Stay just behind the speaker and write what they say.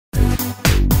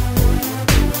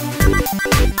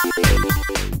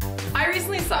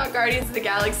Guardians of the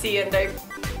Galaxy and I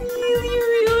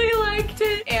really liked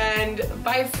it. And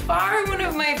by far one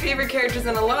of my favorite characters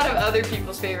and a lot of other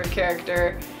people's favorite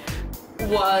character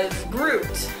was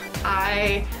Groot.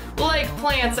 I like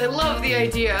plants. I love the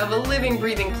idea of a living,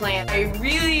 breathing plant. I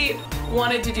really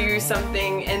wanted to do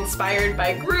something inspired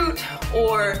by Groot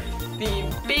or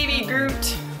the baby Groot,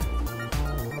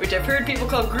 which I've heard people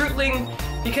call Grootling,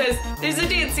 because there's a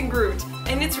dancing Groot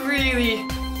and it's really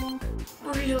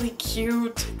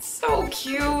cute. It's so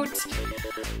cute.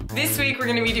 This week we're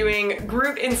going to be doing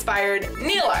Groot inspired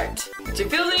nail art, which I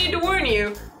feel the need to warn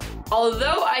you,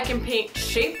 although I can paint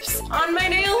shapes on my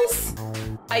nails,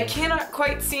 I cannot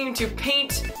quite seem to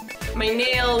paint my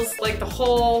nails, like the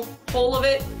whole of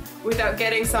it, without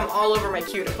getting some all over my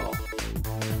cuticle.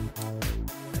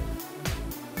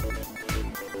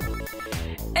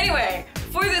 Anyway,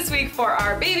 for this week for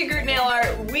our baby Groot nail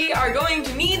art, we are going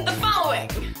to need the following.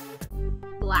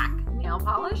 Black nail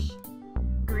polish,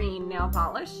 green nail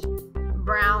polish,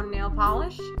 brown nail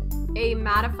polish, a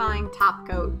mattifying top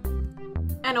coat,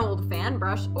 an old fan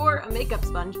brush or a makeup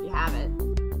sponge if you have it,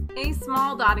 a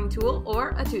small dotting tool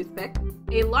or a toothpick,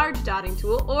 a large dotting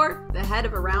tool or the head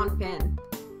of a round pin.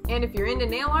 And if you're into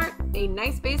nail art, a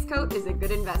nice base coat is a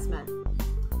good investment.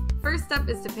 First step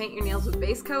is to paint your nails with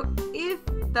base coat. If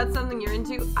that's something you're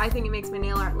into, I think it makes my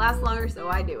nail art last longer, so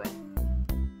I do it.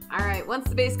 Alright, once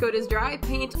the base coat is dry,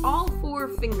 paint all 4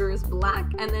 fingers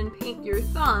black and then paint your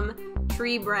thumb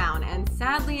tree brown. And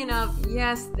sadly enough,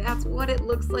 yes, that's what it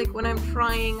looks like when I'm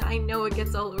trying. I know it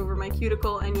gets all over my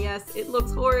cuticle, and yes, it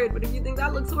looks horrid, but if you think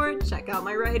that looks horrid, check out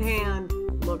my right hand.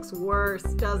 Looks worse,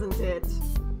 doesn't it?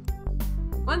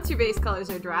 Once your base colors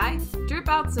are dry, drip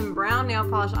out some brown nail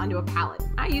polish onto a palette.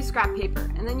 I use scrap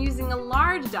paper, and then using a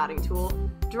large dotting tool,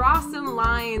 draw some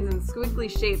lines and squiggly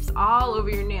shapes all over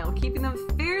your nail, keeping them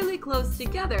fairly close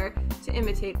together to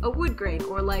imitate a wood grain,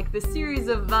 or like the series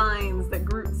of vines that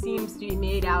Groot seems to be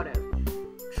made out of.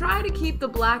 Try to keep the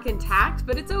black intact,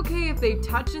 but it's okay if they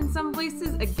touch in some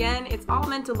places. Again, it's all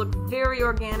meant to look very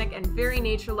organic and very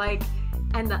nature-like.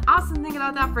 And the awesome thing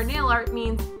about that for nail art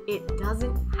means it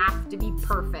doesn't have to be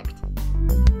perfect.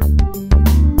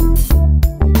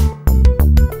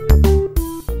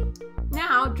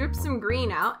 Now drip some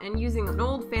green out, and using an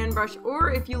old fan brush,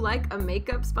 or if you like a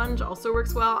makeup sponge also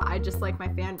works well, I just like my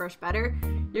fan brush better.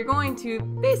 You're going to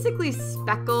basically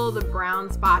speckle the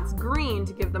brown spots green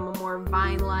to give them a more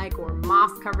vine-like or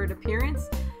moss-covered appearance.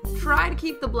 Try to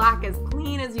keep the black as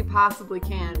clean as you possibly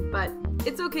can, but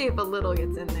it's okay if a little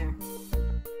gets in there.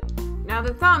 Now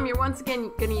the thumb, you're once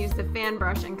again going to use the fan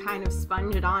brush and kind of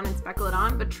sponge it on and speckle it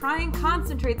on, but try and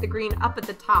concentrate the green up at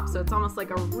the top so it's almost like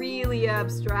a really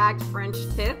abstract French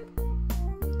tip.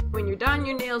 When you're done,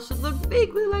 your nails should look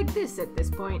vaguely like this at this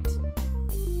point.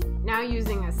 Now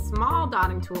using a small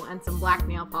dotting tool and some black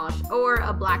nail polish, or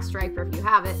a black striper if you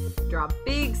have it, draw a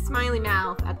big smiley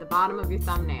mouth at the bottom of your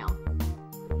thumbnail.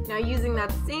 Now using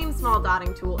that same small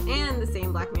dotting tool and the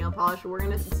same black nail polish, we're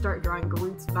going to start drawing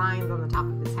Groot's vines on the top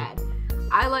of his head.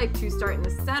 I like to start in the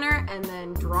center and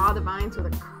then draw the vines with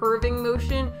a curving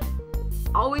motion,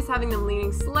 always having them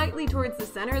leaning slightly towards the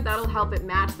center. That'll help it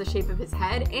match the shape of his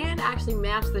head and actually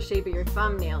match the shape of your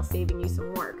thumbnail, saving you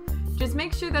some work. Just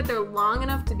make sure that they're long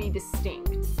enough to be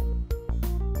distinct.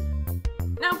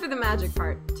 Now for the magic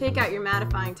part. Take out your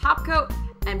mattifying top coat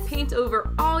and paint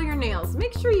over all your nails.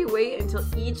 Make sure you wait until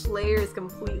each layer is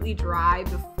completely dry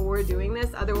before doing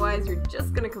this, otherwise you're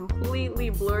just going to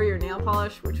completely blur your nail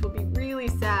polish, which will be really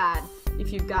sad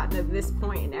if you've gotten to this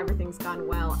point and everything's gone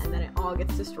well and then it all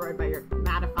gets destroyed by your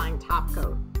mattifying top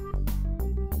coat.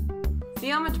 See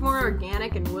how much more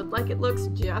organic and wood-like it looks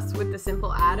just with the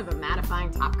simple add of a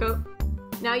mattifying top coat?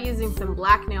 Now using some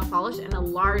black nail polish and a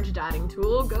large dotting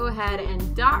tool, go ahead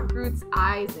and dot Groot's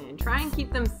eyes in. Try and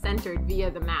keep them centered via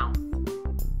the mouth.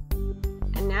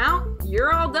 And now,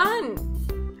 you're all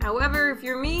done! However, if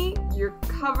you're me, you're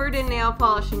covered in nail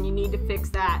polish and you need to fix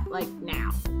that, like,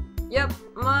 now. Yep,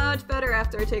 much better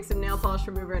after I take some nail polish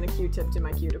remover and a Q-tip to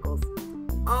my cuticles.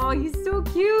 Oh, he's so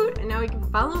cute! And now he can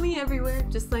follow me everywhere,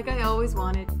 just like I always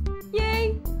wanted.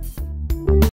 Yay!